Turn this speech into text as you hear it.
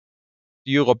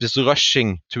Europe is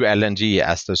rushing to LNG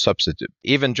as the substitute.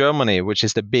 Even Germany, which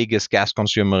is the biggest gas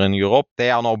consumer in Europe, they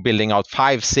are now building out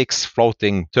 5-6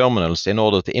 floating terminals in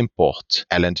order to import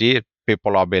LNG.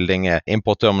 People are building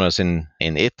import terminals in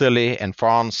Italy, in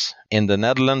France, in the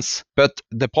Netherlands. But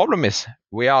the problem is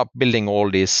we are building all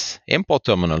these import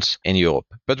terminals in Europe,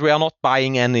 but we are not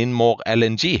buying any more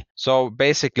LNG. So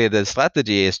basically the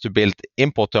strategy is to build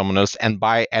import terminals and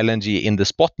buy LNG in the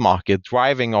spot market,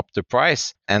 driving up the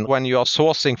price. And when you are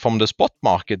sourcing from the spot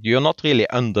market, you're not really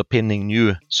underpinning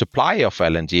new supply of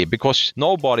LNG because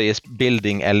nobody is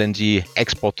building LNG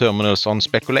export terminals on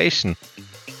speculation.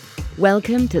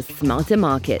 Welcome to Smarter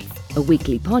Markets, a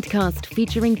weekly podcast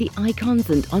featuring the icons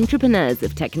and entrepreneurs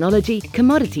of technology,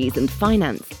 commodities and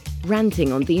finance,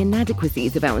 ranting on the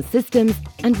inadequacies of our systems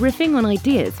and riffing on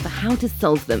ideas for how to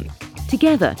solve them.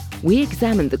 Together, we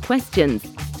examine the questions: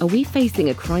 are we facing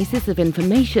a crisis of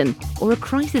information or a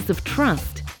crisis of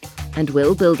trust? And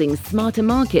will building smarter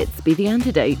markets be the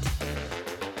antidote?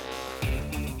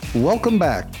 Welcome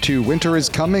back to Winter is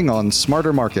Coming on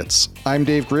Smarter Markets. I'm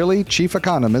Dave Greeley, Chief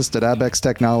Economist at Abex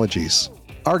Technologies.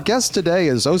 Our guest today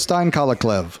is Oystein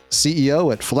Kalleklev,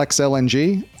 CEO at Flex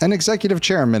LNG and Executive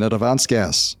Chairman at Avance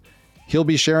Gas. He'll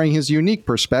be sharing his unique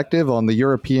perspective on the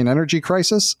European energy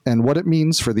crisis and what it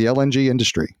means for the LNG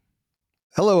industry.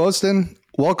 Hello, Oystein.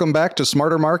 Welcome back to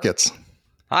Smarter Markets.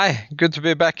 Hi, good to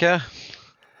be back here.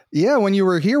 Yeah, when you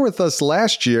were here with us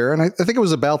last year, and I think it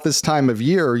was about this time of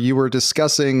year, you were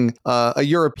discussing a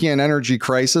European energy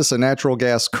crisis, a natural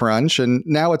gas crunch, and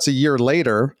now it's a year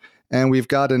later, and we've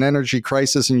got an energy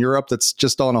crisis in Europe that's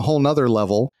just on a whole nother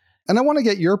level. And I want to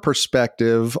get your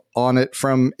perspective on it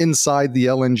from inside the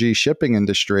LNG shipping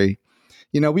industry.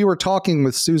 You know, we were talking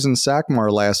with Susan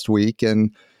Sackmar last week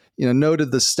and noted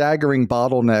the staggering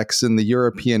bottlenecks in the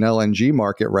European LNG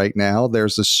market right now.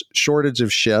 There's a shortage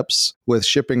of ships with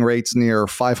shipping rates near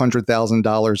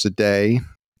 $500,000 a day.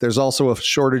 There's also a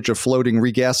shortage of floating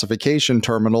regasification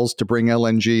terminals to bring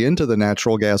LNG into the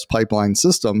natural gas pipeline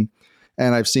system.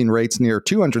 And I've seen rates near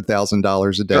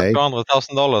 $200,000 a day.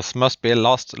 $200,000 must be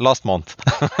last month.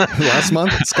 Last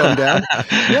month, it's come down.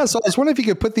 Yeah, so I was wondering if you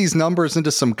could put these numbers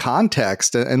into some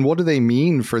context and what do they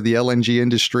mean for the LNG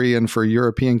industry and for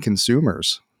European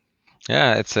consumers?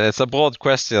 Yeah, it's a broad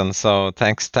question, so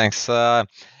thanks.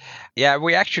 Yeah,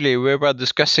 we were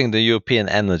discussing the European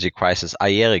energy crisis a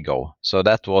year ago, so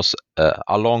that was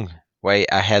a long way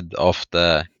ahead of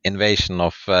the invasion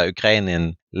of Ukraine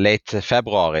in late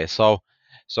February. So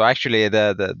actually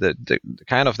the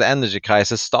kind of the energy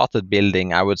crisis started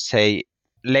building, I would say,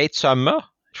 late summer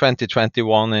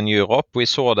 2021 in Europe. We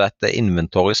saw that the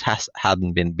inventories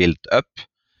hadn't been built up.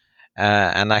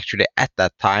 And actually at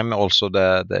that time also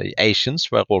the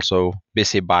Asians were also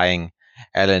busy buying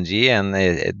LNG, and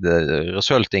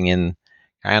resulting in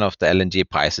kind of the LNG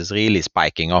prices really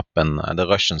spiking up, and the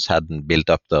Russians hadn't built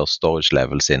up their storage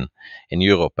levels in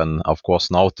Europe. And of course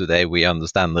now today we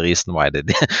understand the reason why they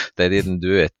didn't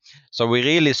do it. So we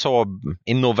really saw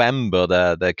in November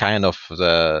the kind of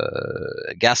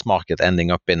the gas market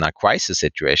ending up in a crisis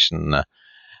situation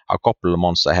a couple of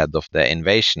months ahead of the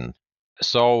invasion.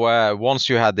 So once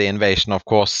you had the invasion, of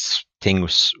course,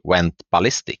 things went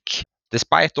ballistic.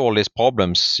 Despite all these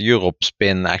problems, Europe's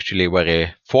been actually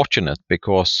very fortunate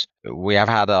because we have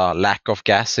had a lack of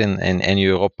gas in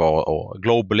Europe or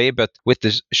globally, but with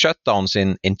the shutdowns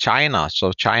in China,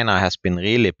 so China has been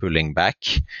really pulling back.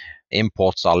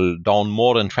 Imports are down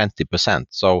more than 20%.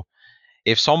 So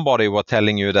if somebody were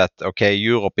telling you that, okay,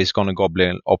 Europe is going to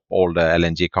gobble up all the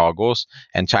LNG cargoes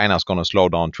and China is going to slow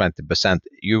down 20%,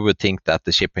 you would think that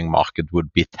the shipping market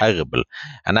would be terrible.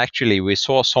 And actually, we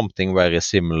saw something very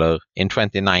similar in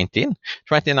 2019.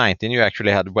 2019, you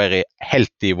actually had very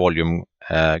healthy volume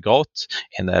growth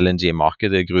in the LNG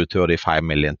market. It grew 35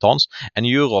 million tons, and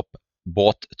Europe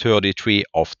bought 33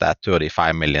 of that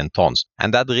 35 million tons.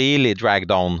 And that really dragged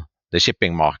down the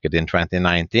shipping market in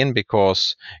 2019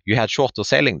 because you had shorter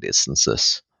sailing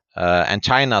distances. And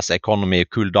China's economy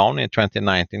cooled down in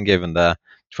 2019 given the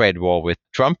trade war with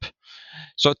Trump.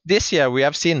 So this year we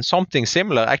have seen something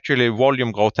similar. Actually,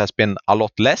 volume growth has been a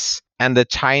lot less, and the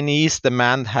Chinese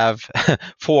demand have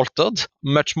faltered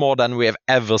much more than we have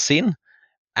ever seen.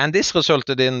 And this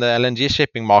resulted in the LNG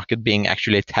shipping market being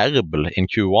actually terrible in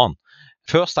Q1.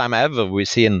 First time ever we've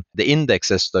seen the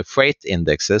indexes, the freight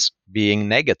indexes, being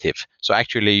negative. So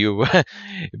actually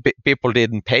people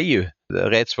didn't pay you. The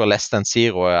rates were less than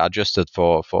zero adjusted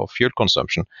for fuel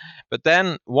consumption. But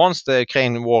then once the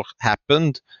Ukraine war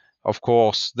happened, of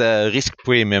course, the risk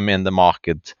premium in the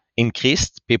market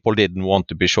increased. People didn't want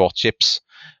to be short ships.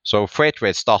 So freight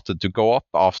rates started to go up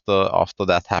after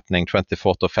that happening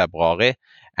 24th of February.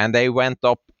 and they went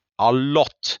up a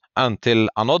lot until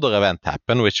another event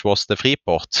happened, which was the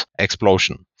Freeport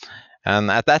explosion.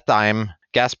 And at that time,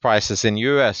 gas prices in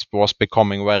US was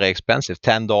becoming very expensive,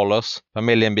 $10 per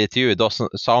million BTU. It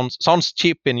doesn't sounds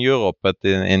cheap in Europe, but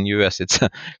in US it's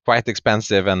quite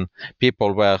expensive, and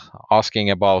people were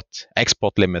asking about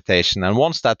export limitation. And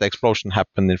once that explosion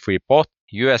happened in Freeport,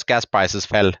 US gas prices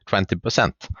fell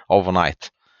 20% overnight.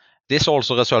 This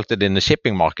also resulted in the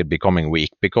shipping market becoming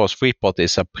weak because Freeport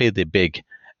is a pretty big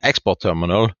export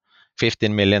terminal.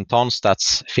 15 million tons,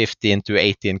 that's 15 to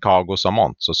 18 cargoes a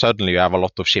month. So suddenly you have a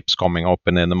lot of ships coming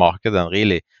open in the market and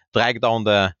really drag down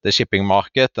the shipping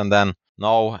market. And then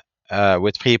now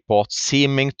with Freeport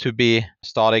seeming to be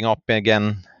starting up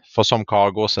again for some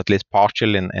cargoes, at least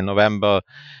partial in November,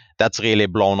 that's really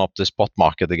blown up the spot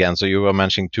market again. So you were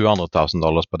mentioning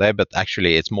 $200,000 per day, but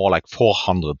actually it's more like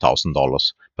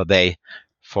 $400,000 per day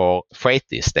for freight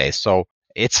these days. So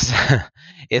it's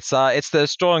it's the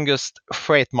strongest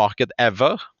freight market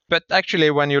ever. But actually,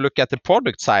 when you look at the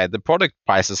product side, the product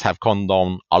prices have come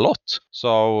down a lot.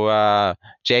 So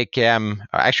JKM,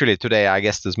 actually today, I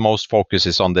guess the most focus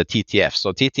is on the TTF.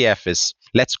 So TTF is,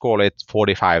 let's call it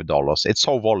 $45. It's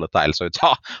so volatile, so it's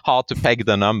hard to peg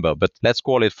the number, but let's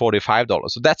call it $45.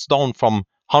 So that's down from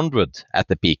 100 at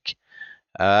the peak.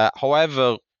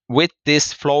 However, with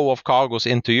this flow of cargoes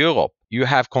into Europe, you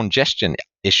have congestion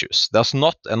issues. There's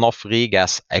not enough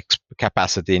regas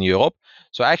capacity in Europe.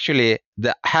 So actually,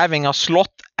 having a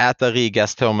slot at the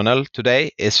regas terminal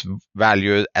today is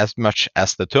valued as much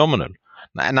as the terminal,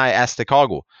 and as the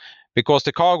cargo. Because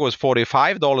the cargo is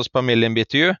 $45 per million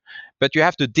BTU, but you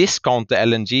have to discount the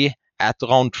LNG at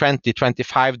around $20,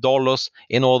 $25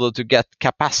 in order to get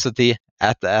capacity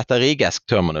at the regas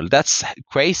terminal. That's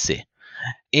crazy.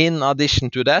 In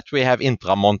addition to that, we have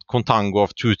intra-month contango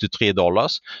of $2 to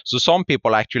 $3. So some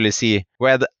people actually see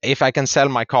if I can sell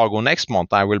my cargo next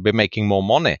month, I will be making more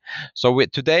money. So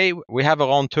today we have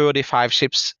around 35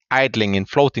 ships idling in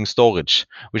floating storage,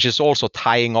 which is also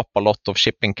tying up a lot of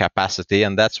shipping capacity.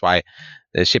 And that's why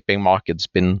the shipping market's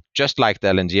been, just like the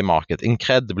LNG market,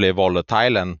 incredibly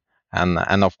volatile and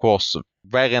of course,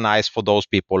 very nice for those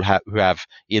people who have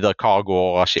either cargo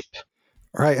or a ship.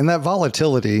 Right. And that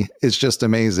volatility is just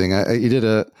amazing.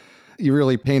 You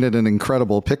really painted an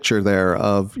incredible picture there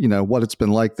of, what it's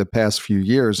been like the past few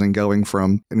years and going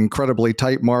from an incredibly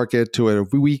tight market to a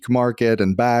weak market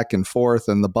and back and forth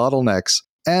and the bottlenecks.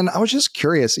 And I was just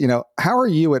curious, how are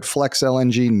you at Flex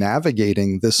LNG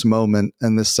navigating this moment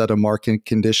and this set of market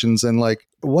conditions? And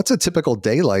what's a typical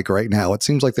day like right now? It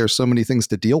seems like there's so many things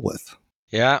to deal with.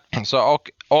 Yeah, so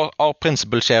our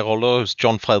principal shareholder is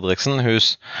John Fredriksen,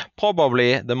 who's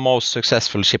probably the most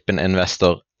successful shipping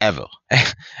investor ever.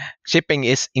 Shipping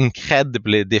is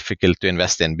incredibly difficult to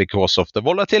invest in because of the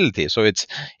volatility. So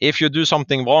if you do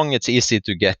something wrong, it's easy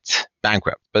to get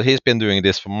bankrupt. But he's been doing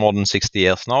this for more than 60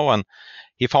 years now, and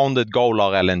he founded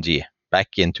Golar LNG back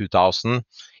in 2000.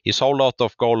 He sold out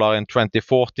of Golar in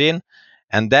 2014,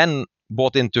 and then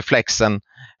bought into Flex,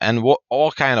 and what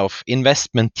our kind of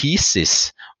investment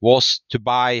thesis was to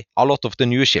buy a lot of the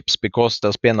new ships, because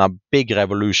there's been a big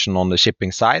revolution on the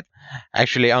shipping side.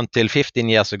 Actually, until 15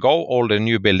 years ago, all the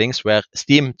new buildings were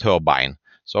steam turbine.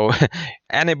 So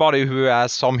anybody who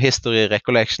has some history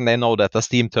recollection, they know that a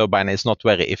steam turbine is not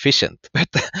very efficient. But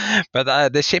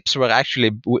the ships were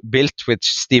actually built with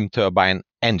steam turbine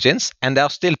engines, and there are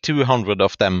still 200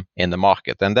 of them in the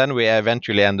market. And then we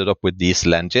eventually ended up with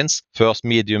diesel engines, first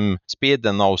medium speed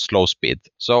and now slow speed.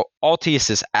 So our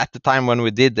thesis at the time when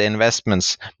we did the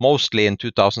investments, mostly in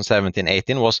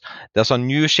 2017-18, was there's some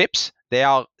new ships. They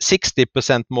are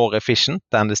 60% more efficient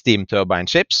than the steam turbine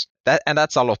ships. And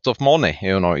that's a lot of money,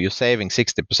 you're saving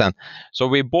 60%. So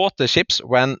we bought the ships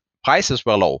when prices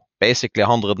were low, basically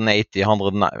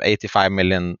 $185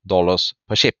 million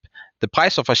per ship. The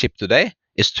price of a ship today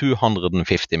is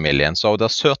 $250 million. So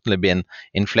there's certainly been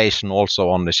inflation also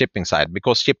on the shipping side,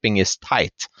 because shipping is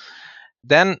tight.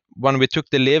 Then when we took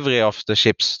delivery of the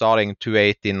ships starting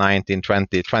 2018, 19,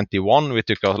 20, 21, we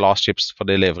took our last ships for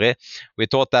delivery. We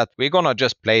thought that we're going to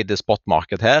just play the spot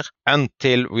market here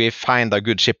until we find a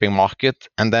good shipping market,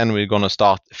 and then we're going to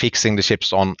start fixing the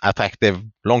ships on attractive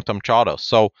long-term charters.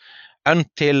 So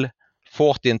until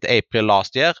 14th April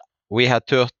last year, we had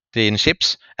 13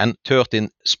 ships and 13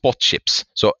 spot ships.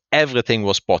 So everything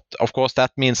was spot. Of course,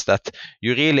 that means that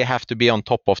you really have to be on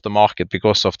top of the market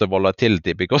because of the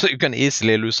volatility, because you can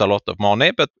easily lose a lot of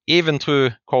money. But even through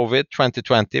COVID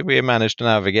 2020, we managed to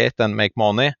navigate and make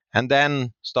money. And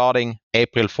then starting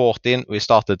April 14, we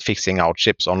started fixing out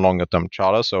ships on longer term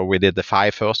charters. So we did the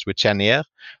 5 first with Cheniere,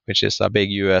 which is a big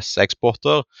US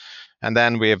exporter. And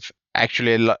then we've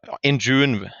actually, in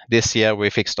June this year, we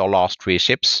fixed our last 3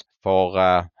 ships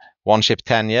for one ship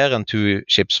 10 years and 2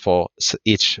 ships for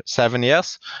each 7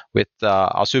 years with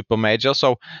a super major.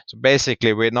 So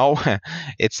basically, we know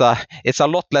it's a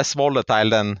lot less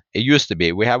volatile than it used to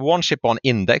be. We have one ship on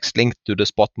index linked to the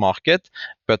spot market,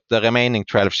 but the remaining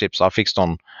 12 ships are fixed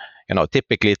on,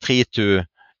 typically 3 to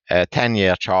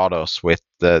 10-year charters with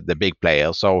the big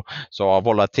players. So our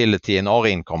volatility in our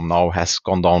income now has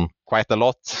gone down quite a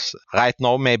lot right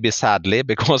now, maybe sadly,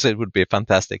 because it would be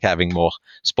fantastic having more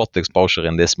spot exposure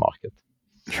in this market.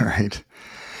 Right.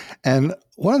 And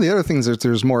one of the other things that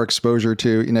there's more exposure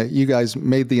to, you guys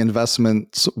made the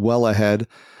investments well ahead.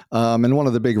 And one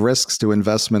of the big risks to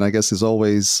investment, I guess, is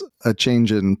always a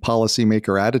change in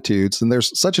policymaker attitudes. And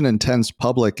there's such an intense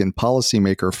public and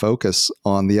policymaker focus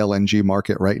on the LNG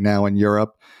market right now in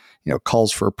Europe.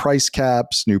 Calls for price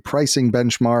caps, new pricing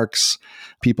benchmarks,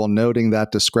 people noting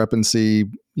that discrepancy,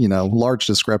 large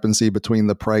discrepancy between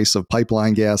the price of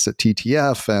pipeline gas at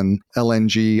TTF and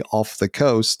LNG off the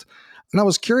coast. And I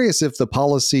was curious if the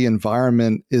policy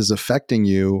environment is affecting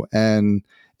you, and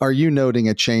are you noting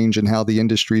a change in how the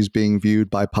industry is being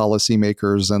viewed by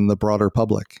policymakers and the broader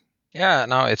public? Yeah,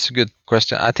 no, it's a good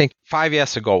question. I think 5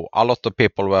 years ago, a lot of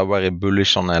people were very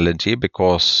bullish on LNG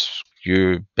because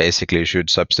you basically should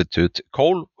substitute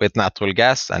coal with natural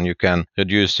gas and you can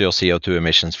reduce your CO2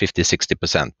 emissions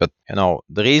 50-60%. But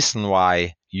the reason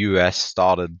why US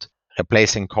started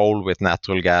replacing coal with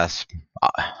natural gas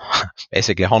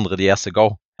basically 100 years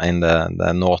ago in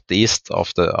the northeast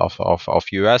of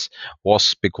US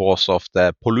was because of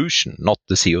the pollution, not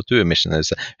the CO2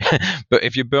 emissions. But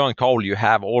if you burn coal, you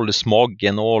have all the smog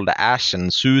and all the ash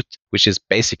and soot, which is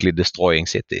basically destroying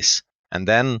cities. And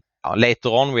then later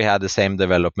on, we had the same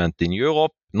development in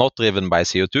Europe, not driven by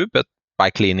CO2, but by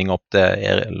cleaning up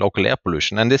the local air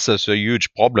pollution. And this is a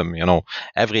huge problem.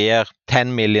 Every year,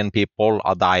 10 million people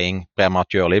are dying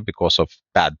prematurely because of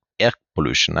bad air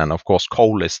pollution. And of course,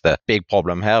 coal is the big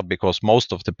problem here because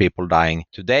most of the people dying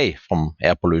today from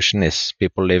air pollution is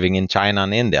people living in China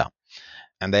and India.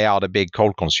 And they are the big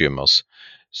coal consumers.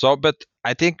 But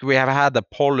I think we have had a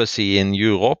policy in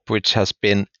Europe which has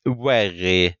been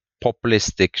very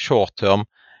populistic, short-term,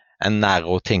 and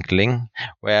narrow thinking,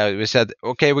 where we said,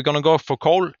 okay, we're going to go for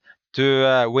coal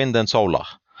to wind and solar.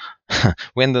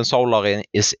 Wind and solar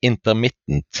is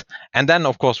intermittent. And then,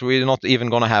 of course, we're not even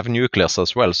going to have nuclears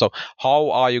as well. So how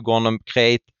are you going to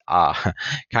create a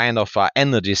kind of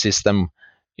energy system?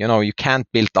 You can't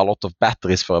build a lot of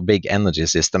batteries for a big energy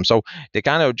system. So they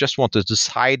kind of just wanted to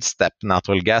sidestep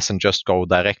natural gas and just go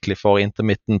directly for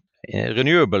intermittent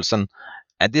renewables. And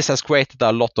this has created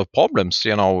a lot of problems.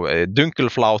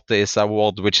 Dunkelflaute is a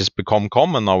word which has become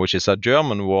common now, which is a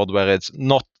German word where it's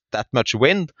not that much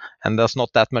wind and there's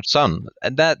not that much sun.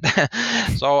 And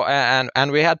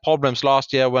and we had problems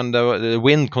last year when the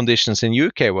wind conditions in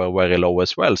UK were very low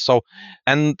as well. So,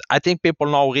 and I think people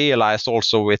now realize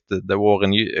also with the war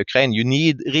in Ukraine, you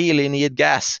really need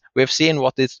gas. We've seen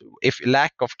if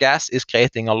lack of gas is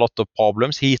creating a lot of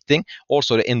problems, heating,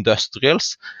 also the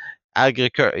industrials.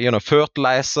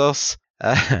 Fertilizers.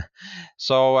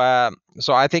 So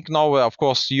I think now, of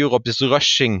course, Europe is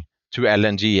rushing to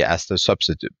LNG as the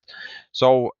substitute.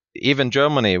 So even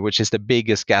Germany, which is the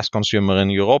biggest gas consumer in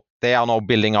Europe, they are now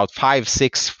building out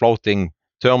 5-6 floating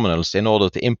terminals in order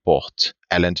to import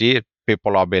LNG.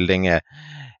 People are building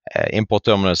import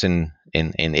terminals in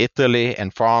Italy,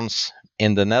 in France,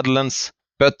 in the Netherlands.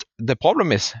 But the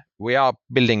problem is we are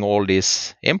building all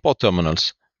these import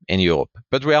terminals in Europe,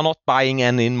 but we are not buying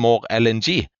any more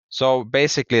LNG. So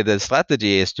basically the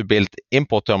strategy is to build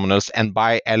import terminals and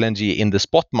buy LNG in the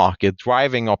spot market,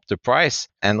 driving up the price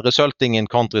and resulting in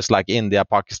countries like India,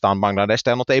 Pakistan, Bangladesh,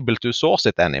 they're not able to source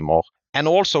it anymore. And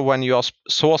also when you are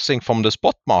sourcing from the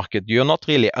spot market, you're not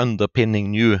really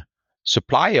underpinning new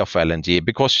supply of LNG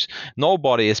because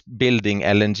nobody is building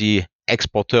LNG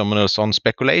export terminals on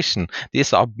speculation.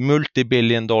 These are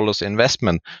multi-billion dollars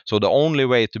investment. So the only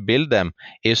way to build them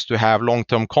is to have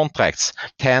long-term contracts,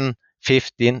 10,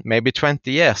 15, maybe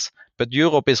 20 years. But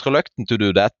Europe is reluctant to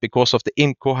do that because of the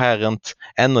incoherent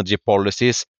energy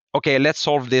policies. Okay, let's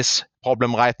solve this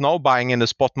problem right now, buying in the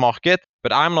spot market.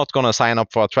 But I'm not going to sign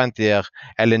up for a 20-year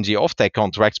LNG offtake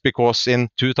contracts because in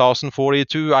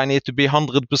 2042 I need to be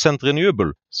 100%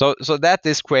 renewable. So that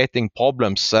is creating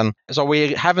problems, and so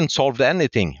we haven't solved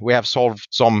anything. We have solved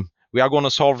some. We are going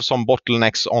to solve some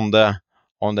bottlenecks on the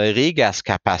regas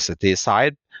capacity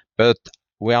side, but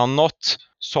we are not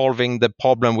solving the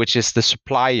problem, which is the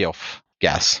supply of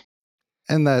gas.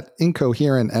 And that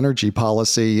incoherent energy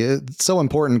policy, it's so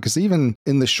important because even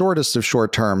in the shortest of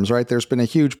short terms, right, there's been a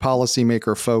huge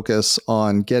policymaker focus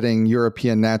on getting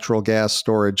European natural gas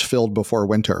storage filled before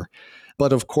winter.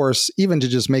 But of course, even to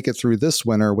just make it through this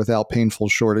winter without painful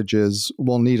shortages,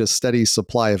 we'll need a steady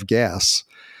supply of gas.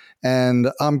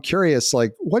 And I'm curious,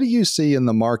 like, what do you see in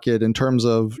the market in terms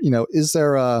of, is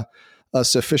there a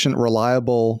sufficient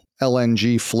reliable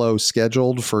LNG flow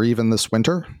scheduled for even this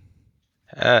winter?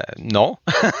 No.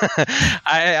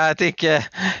 I think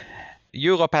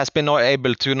Europe has been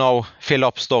able to now fill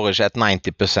up storage at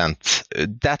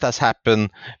 90%. That has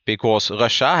happened because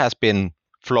Russia has been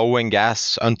flowing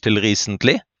gas until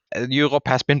recently. Europe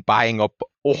has been buying up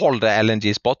all the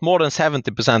LNG spot. More than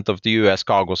 70% of the US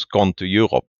cargoes gone to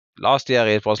Europe. Last year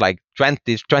it was like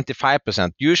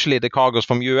 20-25%. Usually the cargoes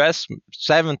from US,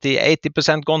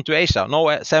 70-80% gone to Asia. No,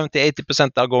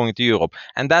 70-80% are going to Europe.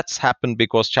 And that's happened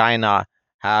because China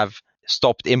have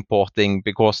stopped importing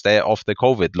because of the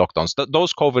COVID lockdowns.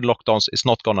 Those COVID lockdowns is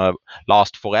not going to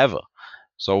last forever.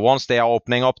 So once they are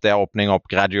opening up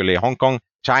gradually. Hong Kong,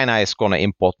 China is going to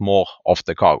import more of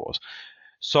the cargoes.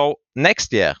 So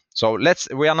next year,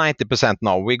 we are 90%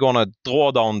 now. We're going to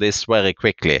draw down this very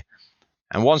quickly.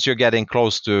 And once you're getting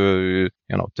close to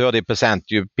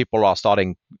 30%, people are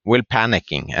will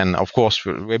panicking. And of course,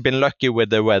 we've been lucky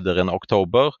with the weather in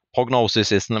October.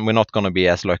 Prognosis is we're not going to be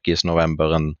as lucky as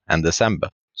November and December.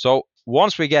 So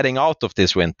once we're getting out of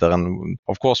this winter, and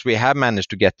of course we have managed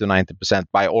to get to 90%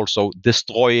 by also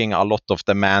destroying a lot of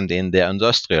demand in the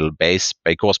industrial base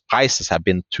because prices have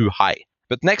been too high.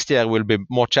 But next year will be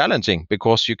more challenging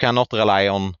because you cannot rely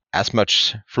on as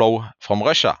much flow from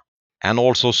Russia. And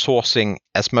also sourcing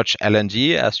as much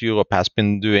LNG as Europe has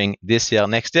been doing this year,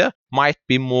 next year, might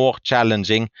be more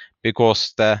challenging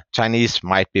because the Chinese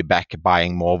might be back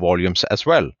buying more volumes as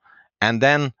well. And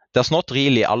then there's not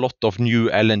really a lot of new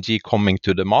LNG coming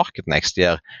to the market next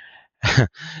year.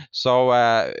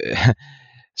 So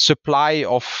supply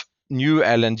of new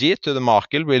LNG to the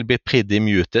market will be pretty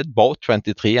muted, both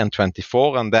 23 and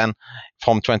 24. And then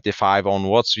from 25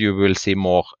 onwards, you will see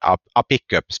more a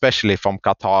pickup, especially from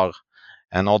Qatar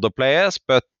and other players,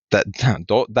 but that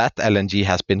LNG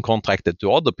has been contracted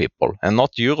to other people and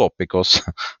not Europe because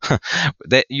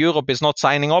Europe is not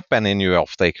signing up any new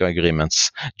offtake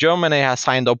agreements. Germany has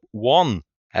signed up one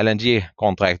LNG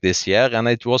contract this year and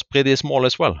it was pretty small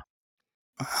as well.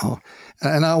 Wow.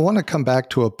 And I want to come back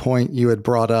to a point you had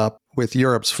brought up with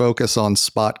Europe's focus on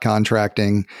spot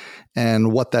contracting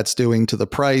and what that's doing to the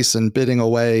price and bidding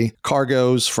away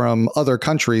cargoes from other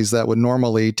countries that would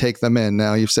normally take them in.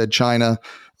 Now, you've said China,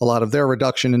 a lot of their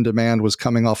reduction in demand was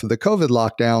coming off of the COVID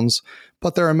lockdowns,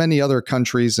 but there are many other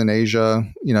countries in Asia,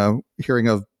 hearing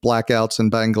of blackouts in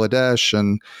Bangladesh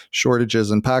and shortages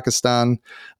in Pakistan,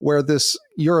 where this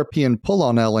European pull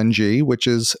on LNG, which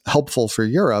is helpful for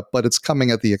Europe, but it's coming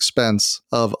at the expense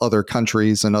of other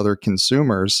countries and other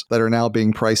consumers that are now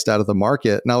being priced out of the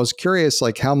market. And I was curious,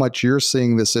 like, how much you're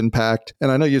seeing this impact.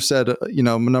 And I know you've said, a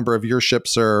number of your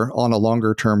ships are on a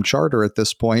longer term charter at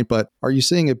this point, but are you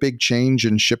seeing a big change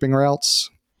in shipping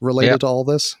routes related to all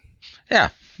this? Yeah.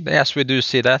 Yes, we do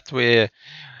see that.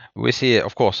 We see,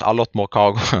 of course, a lot more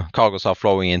cargoes are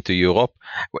flowing into Europe,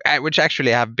 which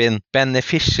actually have been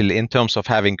beneficial in terms of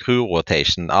having crew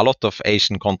rotation. A lot of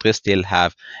Asian countries still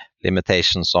have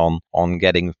limitations on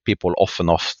getting people off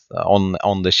and off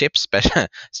on the ships.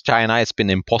 China, it's been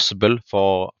impossible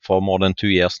for more than 2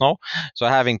 years now. So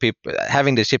having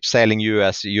the ships sailing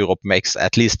US, Europe makes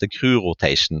at least the crew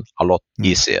rotation a lot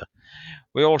easier.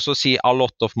 We also see a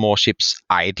lot of more ships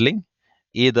idling,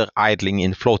 either idling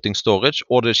in floating storage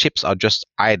or the ships are just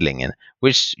idling in,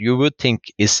 which you would think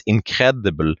is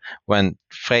incredible when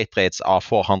freight rates are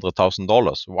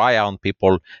 $400,000. Why aren't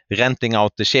people renting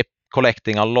out the ship,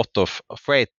 collecting a lot of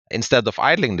freight instead of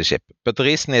idling the ship? But the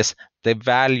reason is the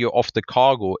value of the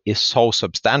cargo is so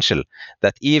substantial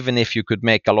that even if you could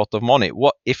make a lot of money,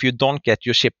 if you don't get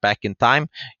your ship back in time,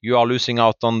 you are losing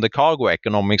out on the cargo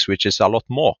economics, which is a lot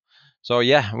more. So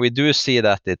yeah, we do see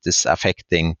that it is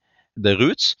affecting the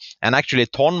routes, and actually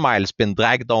ton miles been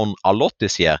dragged down a lot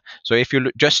this year. So if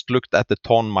you just looked at the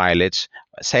ton mileage,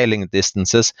 sailing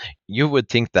distances, you would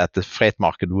think that the freight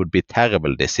market would be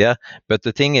terrible this year. But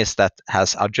the thing is that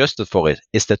has adjusted for it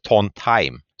is the ton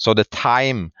time. So the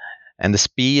time and the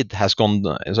speed has gone,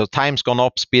 so time's gone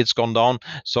up, speed's gone down.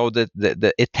 So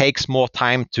it takes more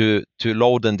time to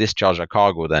load and discharge a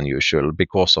cargo than usual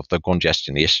because of the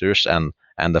congestion issues and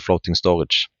the floating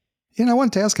storage. I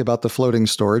wanted to ask about the floating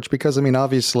storage because,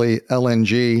 obviously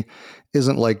LNG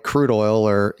isn't like crude oil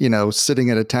or, sitting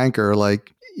in a tanker.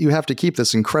 Like, you have to keep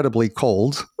this incredibly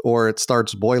cold or it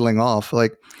starts boiling off.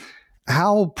 Like,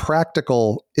 How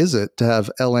practical is it to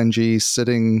have LNG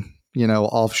sitting,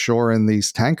 offshore in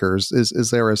these tankers?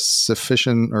 Is there a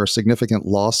sufficient or significant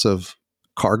loss of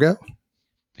cargo?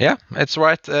 Yeah, it's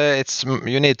right.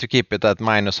 You need to keep it at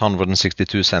minus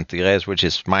 162 centigrades, which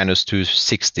is minus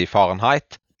 260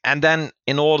 Fahrenheit. And then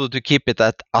in order to keep it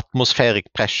at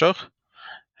atmospheric pressure,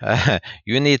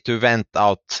 you need to vent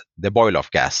out the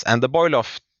boil-off gas. And the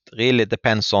boil-off really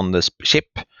depends on the ship.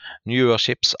 Newer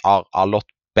ships are a lot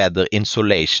better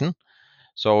insulation.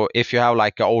 So if you have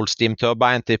like an old steam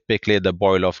turbine, typically the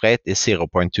boil-off rate is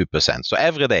 0.2%. So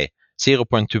every day,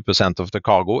 0.2% of the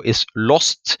cargo is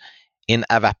lost in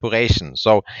evaporation.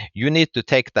 So you need to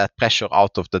take that pressure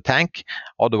out of the tank,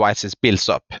 otherwise it builds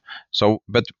up. So,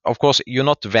 but of course, you're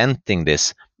not venting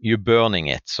this, you're burning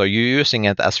it. So you're using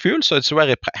it as fuel. So it's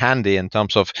very handy in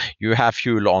terms of you have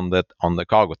fuel on the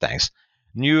cargo tanks.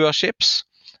 Newer ships.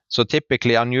 So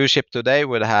typically a new ship today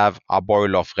would have a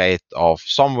boil-off rate of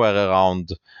somewhere around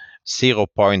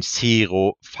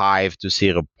 0.05 to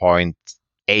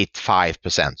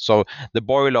 0.85%. So the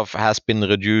boil-off has been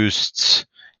reduced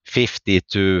 50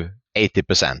 to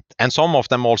 80%. And some of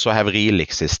them also have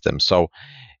reliq systems. So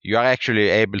you are actually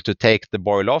able to take the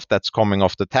boil-off that's coming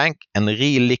off the tank and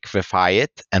reliquefy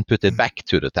it and put it back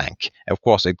to the tank. Of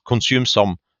course, it consumes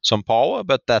some power,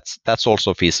 but that's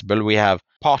also feasible. We have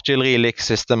partial reliq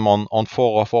system on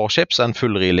 4 of our ships and full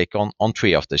reliq on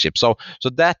 3 of the ships. So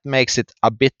that makes it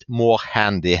a bit more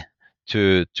handy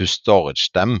to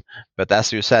storage them. But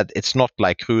as you said, it's not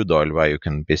like crude oil where you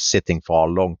can be sitting for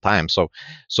a long time. So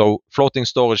floating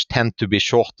storage tend to be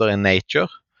shorter in nature,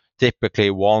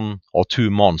 typically 1 or 2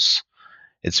 months.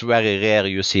 It's very rare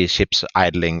you see ships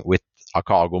idling with a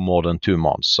cargo more than 2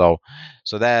 months. So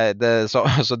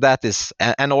that is,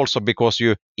 and also because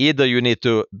you need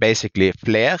to basically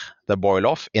flare the boil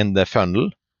off in the funnel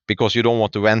because you don't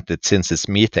want to vent it since it's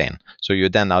methane. So you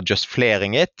then are just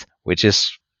flaring it, which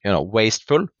is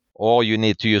wasteful, or you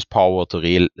need to use power to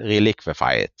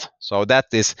reliquefy it. So that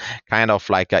is kind of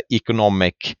like an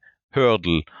economic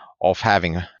hurdle of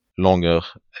having longer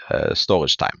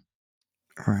storage time.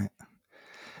 All right.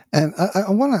 And I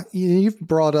want to, you've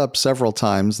brought up several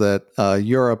times that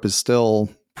Europe is still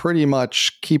pretty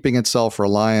much keeping itself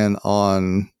reliant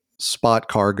on spot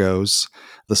cargoes,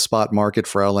 the spot market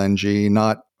for LNG,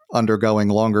 not undergoing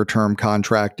longer term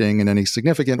contracting in any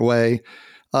significant way,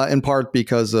 in part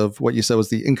because of what you said was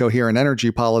the incoherent energy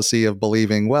policy of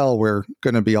believing, well, we're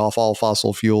going to be off all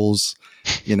fossil fuels,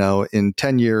 in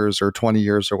 10 years or 20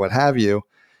 years or what have you.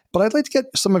 But I'd like to get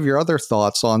some of your other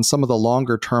thoughts on some of the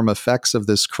longer term effects of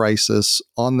this crisis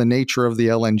on the nature of the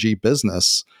LNG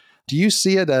business. Do you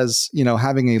see it as,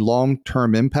 having a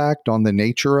long-term impact on the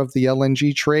nature of the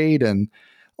LNG trade? And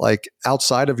like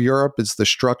outside of Europe, is the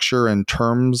structure and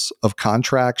terms of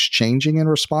contracts changing in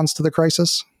response to the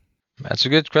crisis? That's a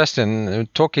good question.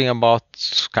 Talking about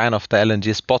kind of the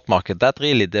LNG spot market, that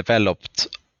really developed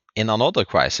in another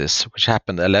crisis, which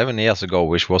happened 11 years ago,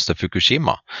 which was the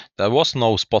Fukushima. There was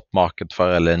no spot market for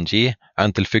LNG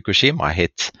until Fukushima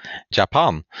hit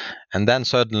Japan. And then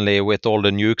suddenly, with all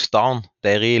the nukes down,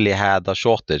 they really had a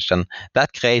shortage. And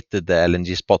that created the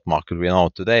LNG spot market we know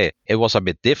today. It was a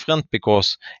bit different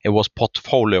because it was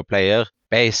portfolio player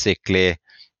basically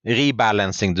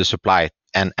rebalancing the supply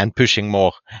and pushing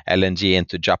more LNG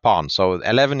into Japan. So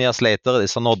 11 years later,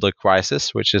 it's another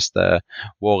crisis, which is the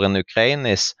war in Ukraine,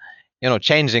 is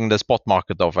changing the spot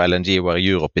market of LNG where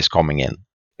Europe is coming in.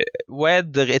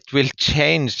 Whether it will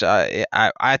change,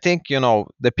 I think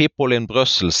the people in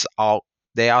Brussels are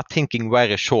thinking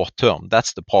very short term.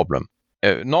 That's the problem.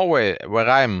 Norway, where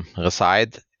I'm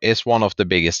reside, is one of the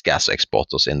biggest gas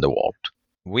exporters in the world.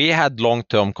 We had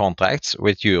long-term contracts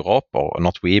with Europe, or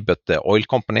not we, but the oil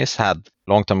companies had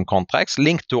long-term contracts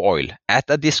linked to oil at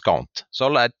a discount.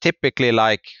 So typically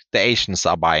like the Asians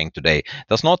are buying today.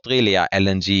 There's not really a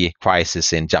LNG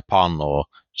crisis in Japan or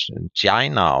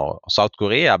China or South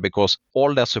Korea because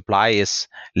all their supply is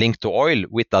linked to oil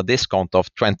with a discount of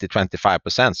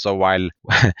 20-25%. So while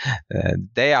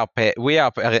we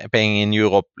are paying in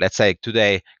Europe, let's say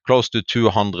today, close to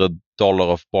 $200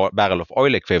 of barrel of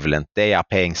oil equivalent, they are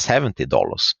paying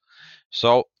 $70.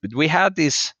 So we had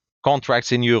these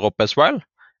contracts in Europe as well.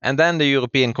 And then the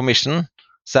European Commission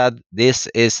said this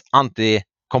is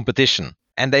anti-competition.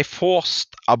 And they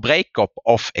forced a breakup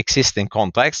of existing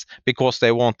contracts because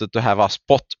they wanted to have a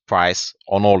spot price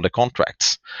on all the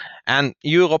contracts. And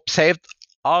Europe saved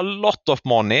a lot of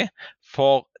money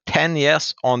for 10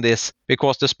 years on this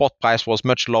because the spot price was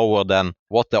much lower than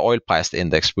what the oil price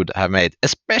index would have made,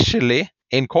 especially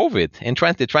in COVID. In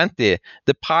 2020,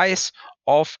 the price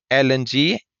of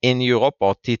LNG in Europe,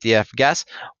 or TTF gas,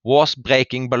 was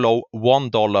breaking below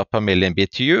 $1 per million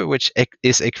BTU, which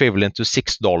is equivalent to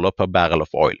 $6 per barrel of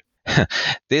oil.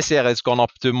 This year it's gone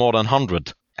up to more than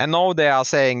 100. And now they are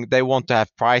saying they want to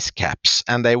have price caps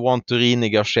and they want to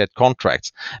renegotiate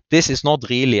contracts. This is not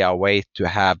really a way to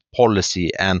have policy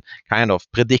and kind of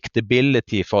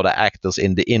predictability for the actors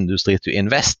in the industry to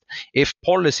invest. If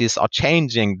policies are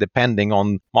changing depending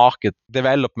on market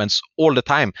developments all the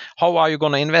time, how are you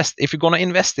going to invest? If you're going to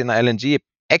invest in an LNG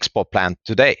export plant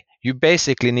today, you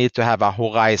basically need to have a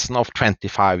horizon of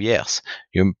 25 years.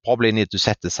 You probably need to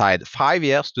set aside 5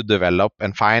 years to develop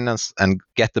and finance and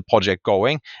get the project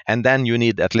going. And then you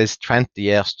need at least 20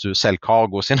 years to sell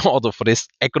cargoes in order for this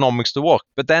economics to work.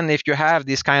 But then if you have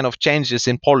these kind of changes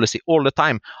in policy all the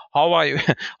time, how are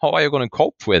you going to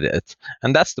cope with it?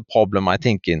 And that's the problem, I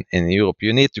think, in Europe.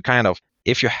 You need to kind of,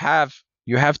 if you have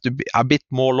to be a bit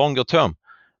more longer term.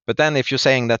 But then if you're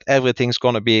saying that everything's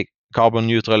going to be carbon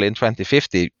neutral in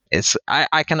 2050,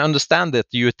 I can understand that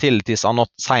the utilities are not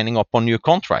signing up on new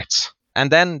contracts. And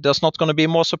then there's not going to be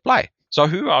more supply. So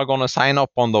who are going to sign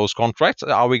up on those contracts?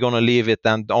 Are we going to leave it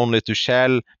then only to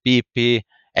Shell, BP,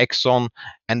 Exxon?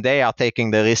 And they are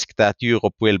taking the risk that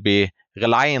Europe will be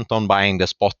reliant on buying the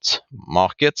spot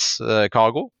markets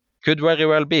cargo. Could very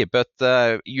well be, but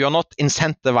you're not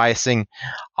incentivizing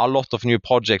a lot of new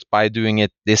projects by doing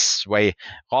it this way.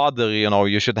 Rather,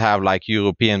 you should have like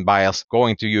European buyers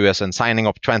going to US and signing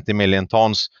up 20 million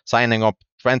tons, signing up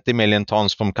 20 million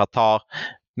tons from Qatar,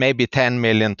 maybe 10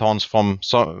 million tons from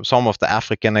some of the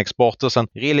African exporters, and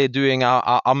really doing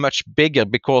a much bigger,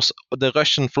 because the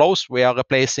Russian flows we are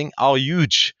replacing are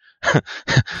huge.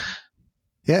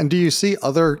 Yeah, and do you see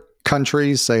other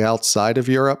countries, say outside of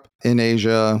Europe, in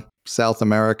Asia, South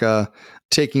America,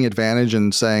 taking advantage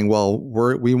and saying, well,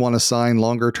 we want to sign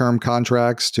longer term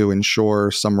contracts to ensure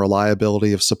some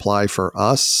reliability of supply for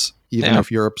us, even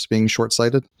if Europe's being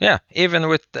short-sighted? Yeah, even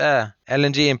with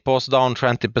LNG imports down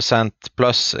 20%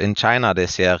 plus in China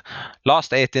this year.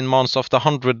 Last 18 months, of the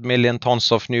 100 million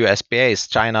tons of new SPAs,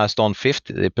 China has done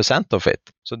 50% of it.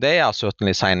 So they are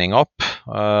certainly signing up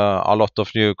a lot of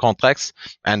new contracts,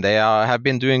 and they have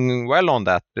been doing well on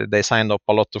that. They signed up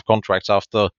a lot of contracts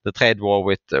after the trade war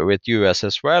with US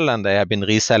as well, and they have been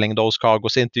reselling those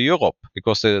cargoes into Europe,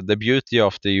 because the beauty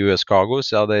of the US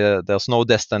cargoes are there's no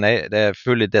they're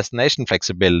fully destination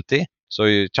flexibility.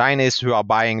 So Chinese who are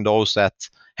buying those at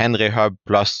Henry Hub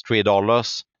plus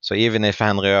 $3. So even if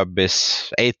Henry Hub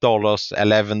is $8,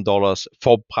 $11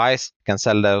 FOB price, can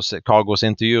sell those cargoes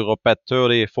into Europe at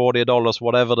 $30, $40,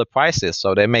 whatever the price is.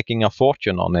 So they're making a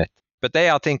fortune on it. But they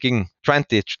are thinking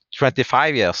 20,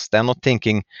 25 years. They're not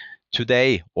thinking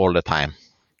today all the time.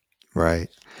 Right.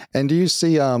 And do you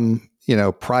see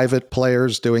private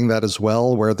players doing that as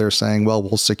well, where they're saying, well,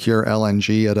 we'll secure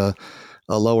LNG at a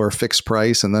lower fixed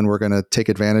price, and then we're going to take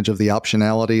advantage of the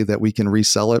optionality that we can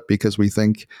resell it because we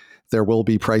think there will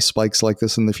be price spikes like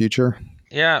this in the future?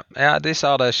 Yeah, these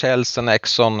are the Shells and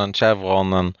Exxon and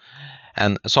Chevron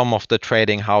and some of the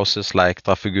trading houses like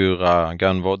Trafigura,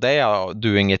 Gunvor. They are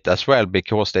doing it as well,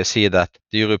 because they see that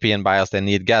the European buyers, they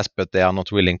need gas, but they are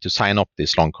not willing to sign up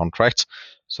these long contracts.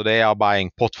 So they are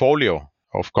buying portfolio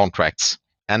of contracts.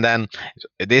 And then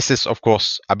this is, of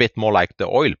course, a bit more like the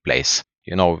oil place.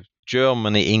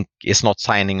 Germany Inc. is not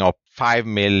signing up 5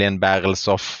 million barrels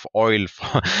of oil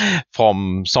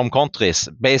from some countries.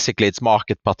 Basically, it's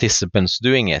market participants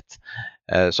doing it.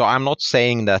 So I'm not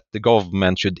saying that the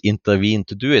government should intervene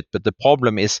to do it, but the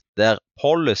problem is their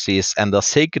policies and their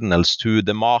signals to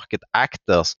the market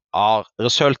actors are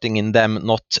resulting in them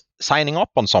not signing up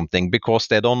on something because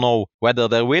they don't know whether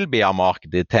there will be a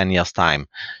market in 10 years' time.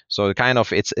 So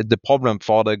it's the problem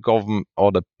for the government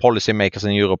or the policymakers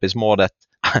in Europe is more that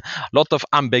a lot of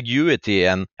ambiguity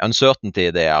and uncertainty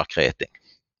they are creating.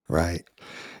 Right.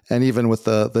 And even with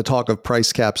the talk of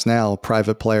price caps now,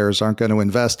 private players aren't going to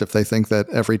invest if they think that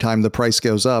every time the price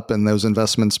goes up and those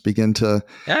investments begin to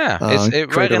it's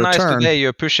create very a nice return. today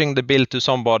you're pushing the bill to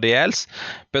somebody else,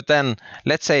 but then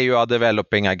let's say you are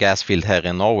developing a gas field here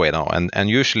in Norway now, and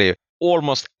usually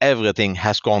almost everything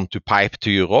has gone to pipe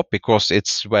to Europe because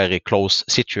it's very close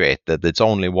situated. It's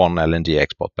only one LNG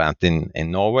export plant in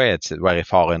Norway. It's very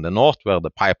far in the north where the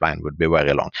pipeline would be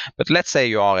very long. But let's say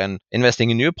you are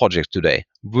investing in new projects today.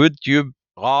 Would you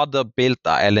rather build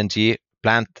a LNG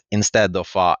plant instead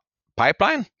of a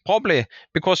pipeline? Probably,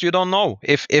 because you don't know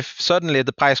if suddenly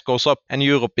the price goes up and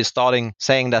Europe is starting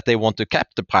saying that they want to cap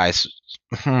the price.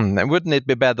 Wouldn't it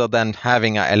be better than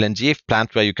having a LNG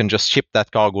plant where you can just ship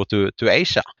that cargo to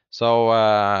Asia? So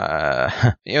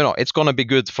it's going to be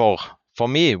good for for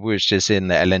me, which is in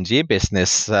the LNG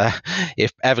business,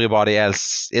 if everybody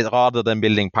else, rather than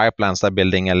building pipelines, they're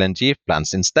building LNG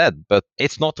plants instead. But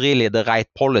it's not really the right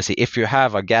policy. If you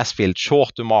have a gas field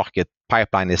short to market,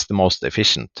 pipeline is the most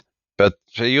efficient. But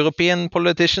European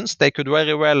politicians, they could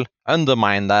very well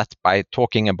undermine that by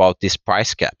talking about these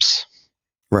price caps.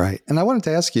 Right. And I wanted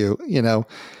to ask you,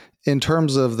 in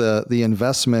terms of the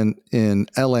investment in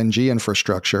LNG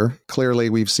infrastructure, clearly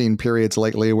we've seen periods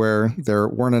lately where there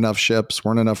weren't enough ships,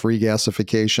 weren't enough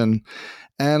regasification.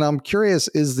 And I'm curious,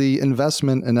 is the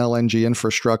investment in LNG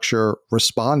infrastructure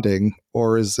responding,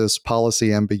 or is this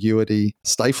policy ambiguity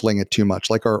stifling it too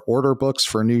much? Like, are order books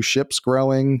for new ships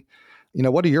growing?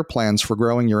 What are your plans for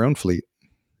growing your own fleet?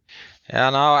 Yeah,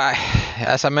 now,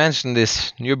 as I mentioned,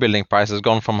 this new building price has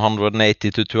gone from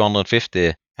 180 to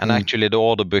 250. And actually, the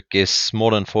order book is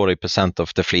more than 40%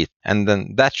 of the fleet. And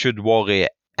then that should worry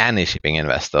any shipping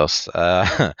investors,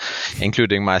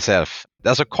 including myself.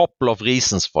 There's a couple of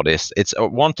reasons for this.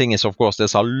 One thing is, of course,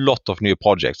 there's a lot of new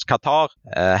projects. Qatar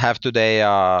have today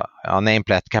a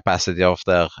nameplate capacity of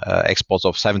their exports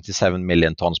of 77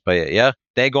 million tons per year.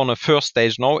 They're going to first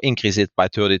stage now increase it by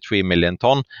 33 million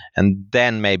tons and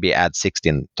then maybe add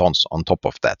 16 tons on top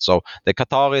of that. So the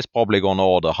Qatar is probably going to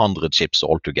order 100 ships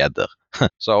altogether.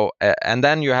 So and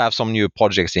then you have some new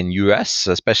projects in US,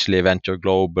 especially Venture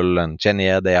Global and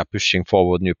Cheniere. They are pushing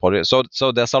forward new projects.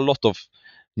 So there's a lot of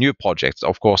new projects.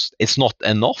 Of course, it's not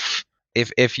enough.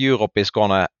 If Europe is going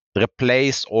to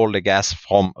replace all the gas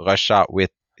from Russia with,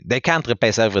 they can't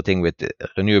replace everything with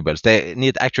renewables. They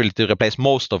need actually to replace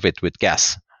most of it with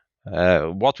gas.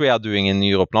 What we are doing in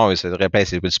Europe now is to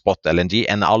replace it with spot LNG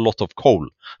and a lot of coal,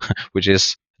 which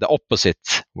is the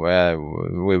opposite where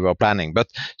we were planning. But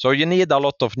so you need a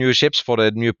lot of new ships for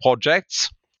the new projects.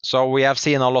 So we have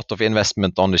seen a lot of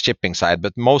investment on the shipping side,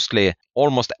 but mostly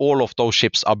almost all of those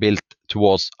ships are built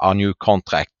towards our new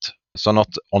contract, so not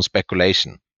on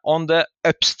speculation. On the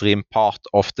upstream part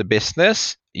of the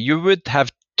business, you would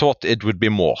have thought it would be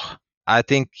more. I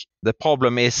think the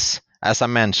problem is, as I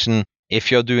mentioned, if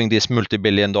you're doing these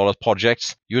multi-billion-dollar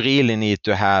projects, you really need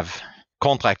to have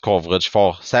contract coverage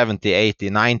for 70, 80,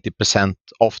 90%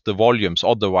 of the volumes.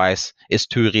 Otherwise, it's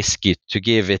too risky to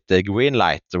give it the green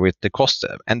light with the cost.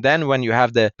 And then when you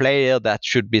have the player that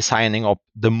should be signing up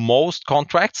the most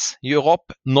contracts,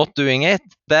 Europe not doing it,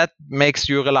 that makes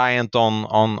you reliant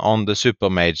on the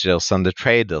super majors and the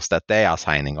traders that they are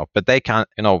signing up. But they can't,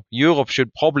 Europe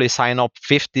should probably sign up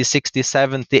 50, 60,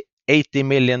 70, $80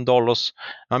 million,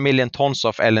 a million tons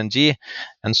of LNG,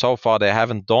 and so far they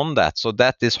haven't done that. So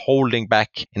that is holding back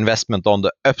investment on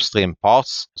the upstream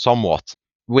parts somewhat.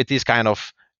 With this kind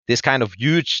of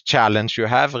huge challenge you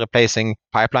have, replacing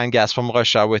pipeline gas from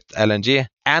Russia with LNG,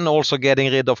 and also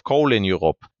getting rid of coal in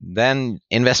Europe, then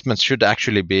investments should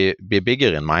actually be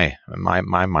bigger in my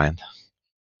mind.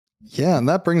 Yeah, and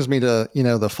that brings me to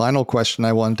the final question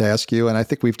I wanted to ask you, and I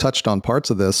think we've touched on parts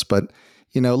of this, but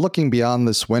looking beyond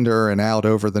this winter and out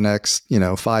over the next,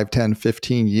 5, 10,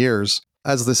 15 years,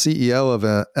 as the CEO of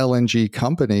a LNG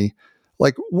company,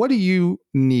 like, what do you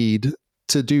need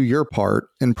to do your part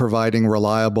in providing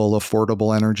reliable,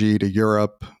 affordable energy to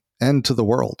Europe and to the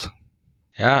world?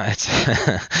 Yeah, it's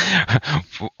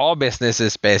our business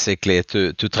is basically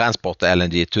to transport the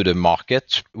LNG to the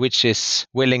market, which is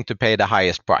willing to pay the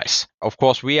highest price. Of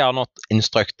course, we are not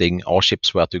instructing our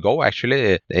ships where to go.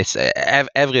 Actually, it's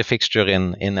every fixture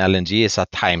in LNG is a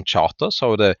time charter.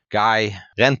 So the guy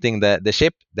renting the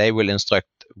ship, they will instruct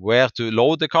where to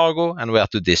load the cargo and where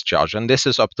to discharge. And this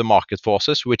is up to market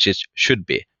forces, which it should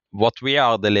be. What we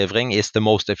are delivering is the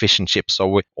most efficient ships.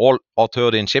 So all our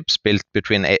 13 ships built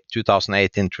between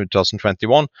 2018 and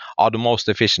 2021 are the most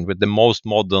efficient with the most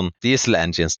modern diesel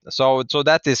engines. So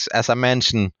that is, as I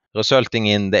mentioned, resulting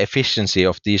in the efficiency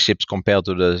of these ships compared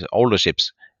to the older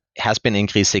ships has been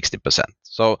increased 60%.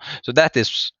 So that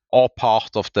is our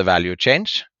part of the value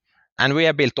change. And we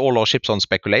have built all our ships on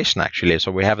speculation, actually.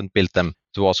 So we haven't built them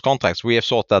towards contracts. We have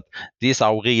thought that these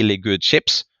are really good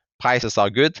ships. Prices are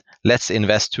good. Let's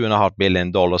invest $2.5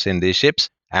 billion in these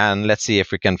ships and let's see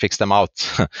if we can fix them out.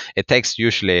 It takes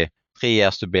usually 3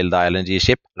 years to build an LNG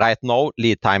ship. Right now,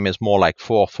 lead time is more like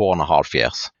 4.5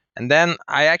 years. And then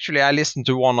I listened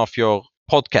to one of your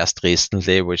podcasts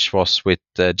recently, which was with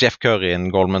Jeff Curry in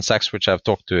Goldman Sachs, which I've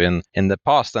talked to in the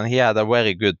past. And he had a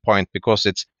very good point because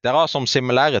there are some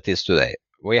similarities today.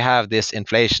 We have this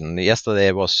inflation.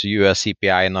 Yesterday was US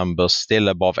CPI numbers still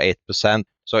above 8%.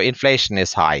 So inflation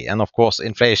is high. And of course,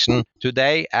 inflation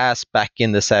today, as back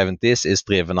in the 70s, is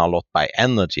driven a lot by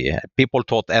energy. People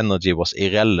thought energy was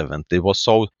irrelevant. It was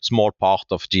so small part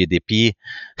of GDP.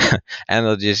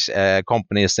 Energy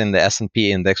companies in the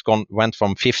S&P index went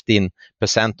from 15%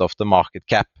 of the market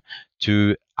cap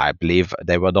to, I believe,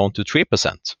 they were down to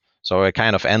 3%. So a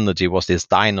kind of energy was this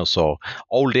dinosaur,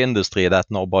 old industry that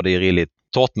nobody really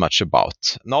thought much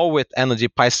about. Now with energy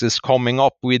prices coming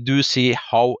up, we do see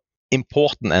how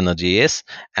important energy is,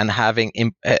 and having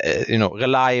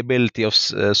reliability of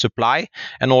supply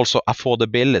and also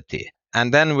affordability.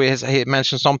 And then he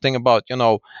mentioned something about,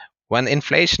 when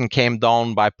inflation came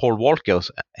down by Paul Volcker,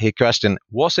 he questioned,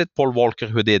 was it Paul Volcker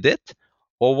who did it,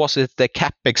 or was it the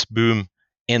capex boom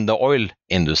in the oil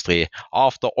industry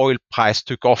after oil price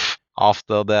took off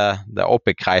after the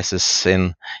OPEC crisis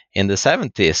in the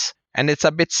 70s? And it's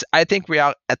a bit, I think we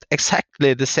are at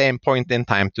exactly the same point in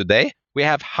time today. We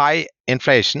have high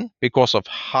inflation because of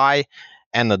high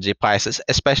energy prices,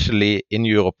 especially in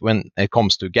Europe when it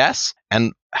comes to gas.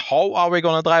 And how are we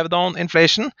going to drive down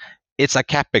inflation? It's a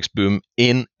capex boom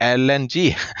in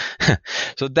LNG.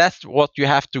 So that's what you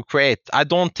have to create. I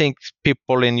don't think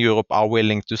people in Europe are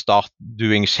willing to start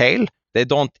doing shale. They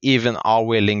don't even are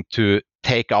willing to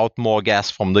take out more gas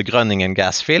from the Groningen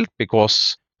gas field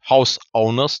because house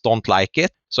owners don't like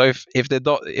it. So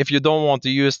if you don't want to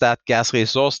use that gas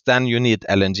resource, then you need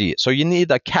LNG. So you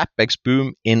need a capex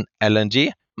boom in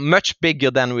LNG, much bigger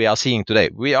than we are seeing today.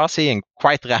 We are seeing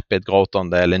quite rapid growth on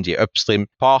the LNG upstream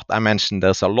part. I mentioned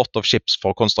there's a lot of ships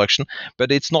for construction,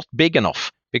 but it's not big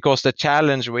enough because the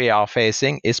challenge we are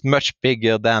facing is much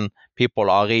bigger than people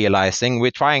are realizing.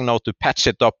 We're trying now to patch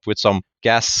it up with some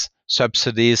gas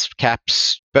subsidies,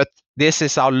 caps, but this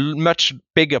is a much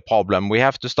bigger problem. We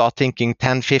have to start thinking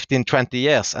 10, 15, 20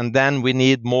 years, and then we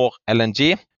need more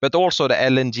LNG. But also the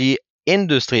LNG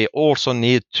industry also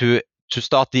need to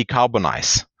start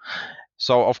decarbonize.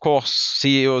 So, of course,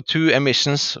 CO2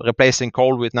 emissions, replacing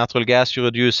coal with natural gas, you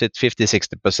reduce it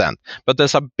 50-60%. But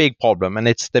there's a big problem, and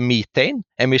it's the methane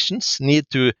emissions need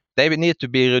to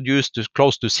be reduced to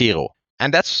close to zero.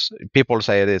 And that's, people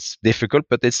say it's difficult,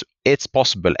 but it's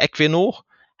possible. Equinor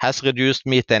has reduced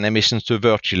methane emissions to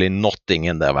virtually nothing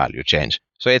in their value chain.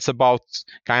 So it's about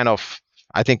kind of,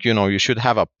 I think, you should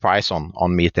have a price on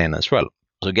methane as well.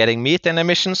 So getting methane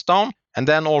emissions down, and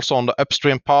then also on the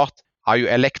upstream part, are you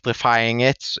electrifying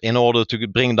it in order to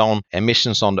bring down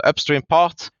emissions on the upstream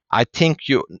part? I think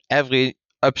every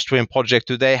upstream project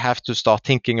today have to start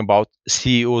thinking about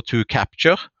CO2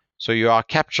 capture. So you are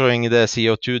capturing the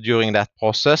CO2 during that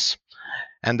process.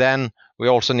 And then we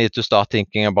also need to start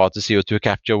thinking about the CO2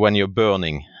 capture when you're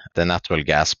burning the natural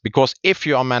gas. Because if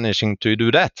you are managing to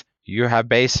do that, you have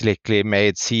basically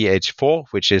made CH4,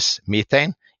 which is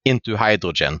methane, into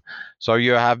hydrogen. So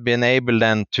you have been able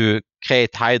then to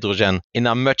create hydrogen in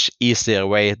a much easier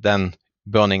way than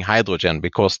burning hydrogen,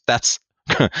 because that's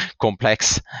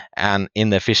complex and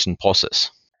inefficient process.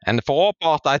 And for our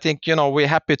part, I think, we're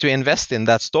happy to invest in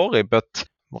that story, but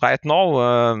right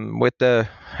now, with the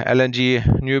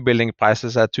LNG new building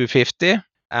prices at 250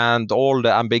 and all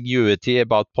the ambiguity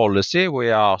about policy, we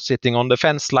are sitting on the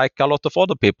fence like a lot of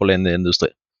other people in the industry.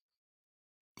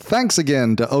 Thanks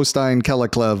again to Øystein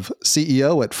Kalleklev,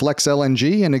 CEO at Flex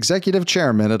LNG and Executive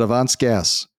Chairman at Avance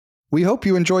Gas. We hope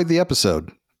you enjoyed the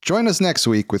episode. Join us next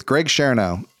week with Greg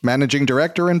Schernow, Managing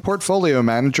Director and Portfolio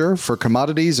Manager for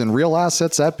Commodities and Real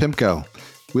Assets at PIMCO.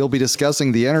 We'll be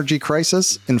discussing the energy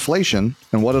crisis, inflation,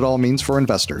 and what it all means for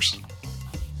investors.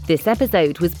 This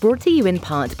episode was brought to you in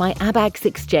part by Abax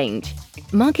Exchange.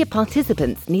 Market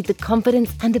participants need the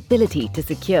confidence and ability to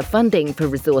secure funding for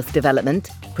resource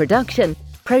development, production,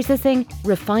 processing,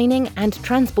 refining, and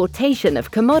transportation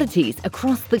of commodities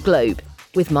across the globe.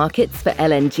 With markets for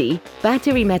LNG,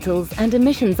 battery metals, and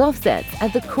emissions offsets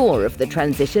at the core of the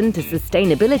transition to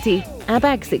sustainability,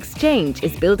 Abax Exchange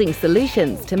is building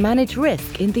solutions to manage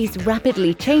risk in these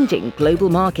rapidly changing global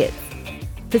markets.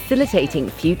 Facilitating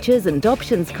futures and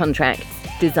options contracts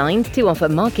designed to offer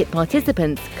market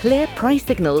participants clear price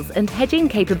signals and hedging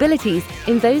capabilities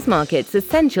in those markets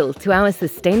essential to our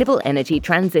sustainable energy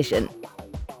transition.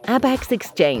 Abax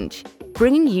Exchange,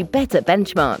 bringing you better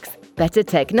benchmarks, better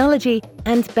technology,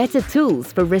 and better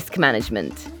tools for risk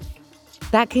management.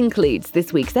 That concludes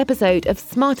this week's episode of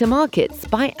Smarter Markets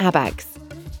by Abax.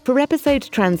 For episode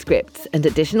transcripts and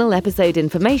additional episode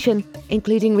information,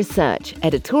 including research,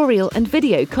 editorial, and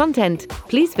video content,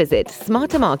 please visit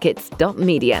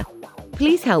smartermarkets.media.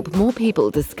 Please help more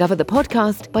people discover the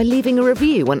podcast by leaving a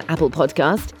review on Apple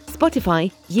Podcast,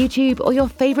 Spotify, YouTube, or your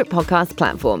favorite podcast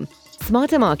platform.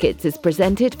 Smarter Markets is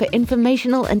presented for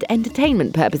informational and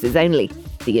entertainment purposes only.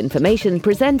 The information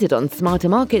presented on Smarter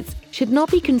Markets should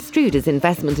not be construed as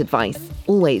investment advice.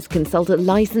 Always consult a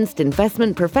licensed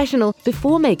investment professional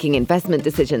before making investment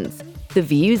decisions. The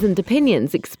views and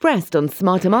opinions expressed on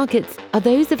Smarter Markets are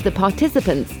those of the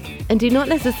participants and do not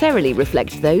necessarily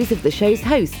reflect those of the show's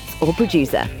hosts or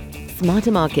producer.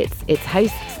 Smarter Markets, its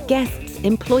hosts, guests,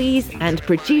 employees, and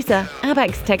producer,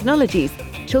 Abax Technologies,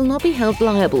 shall not be held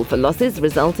liable for losses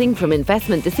resulting from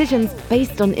investment decisions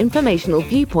based on informational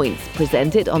viewpoints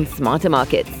presented on Smarter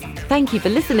Markets. Thank you for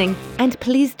listening, and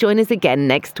please join us again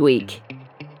next week.